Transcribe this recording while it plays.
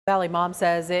Valley mom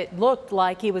says it looked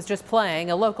like he was just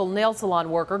playing, a local nail salon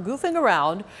worker goofing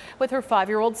around with her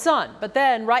 5-year-old son. But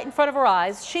then right in front of her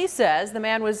eyes, she says the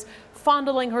man was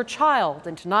fondling her child.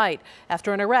 And tonight,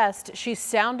 after an arrest, she's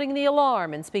sounding the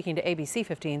alarm and speaking to ABC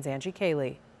 15's Angie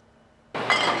Cayley.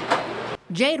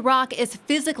 Jade Rock is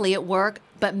physically at work,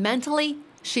 but mentally,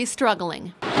 she's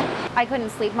struggling. I couldn't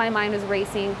sleep. My mind was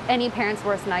racing. Any parent's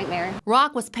worst nightmare.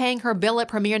 Rock was paying her bill at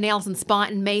Premier Nails and Spa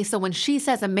in Mesa when she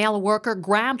says a male worker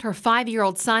grabbed her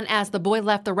 5-year-old son as the boy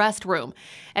left the restroom.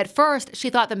 At first, she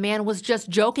thought the man was just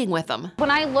joking with him. When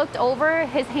I looked over,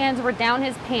 his hands were down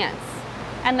his pants.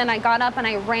 And then I got up and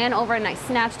I ran over and I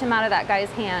snatched him out of that guy's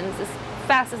hands as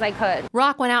fast as I could.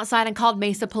 Rock went outside and called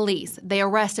Mesa police. They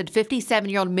arrested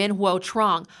 57-year-old Min Huo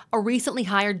Trong, a recently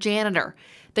hired janitor.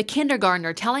 The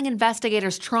kindergartner telling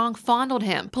investigators Trong fondled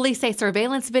him. Police say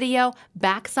surveillance video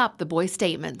backs up the boy's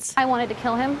statements. I wanted to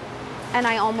kill him, and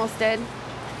I almost did.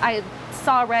 I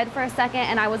saw red for a second,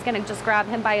 and I was going to just grab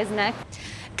him by his neck.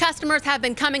 Customers have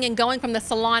been coming and going from the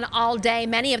salon all day,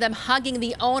 many of them hugging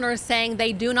the owner, saying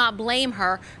they do not blame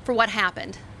her for what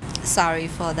happened. Sorry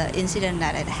for the incident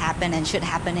that had happened and should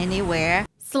happen anywhere.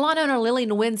 Salon owner Lily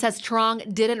Nguyen says Trong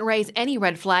didn't raise any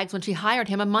red flags when she hired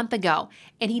him a month ago,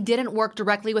 and he didn't work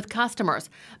directly with customers.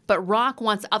 But Rock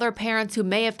wants other parents who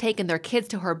may have taken their kids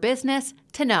to her business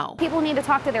to know. People need to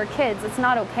talk to their kids. It's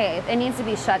not okay. It needs to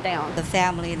be shut down. The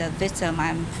family, the victim,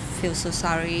 I feel so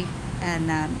sorry.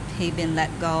 And he's been let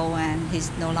go and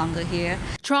he's no longer here.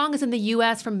 Trong is in the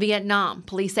U.S. from Vietnam.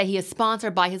 Police say he is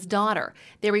sponsored by his daughter.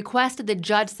 They requested the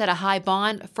judge set a high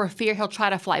bond for fear he'll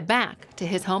try to fly back to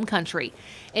his home country.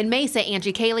 In Mesa,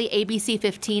 Angie Cayley, ABC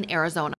 15, Arizona.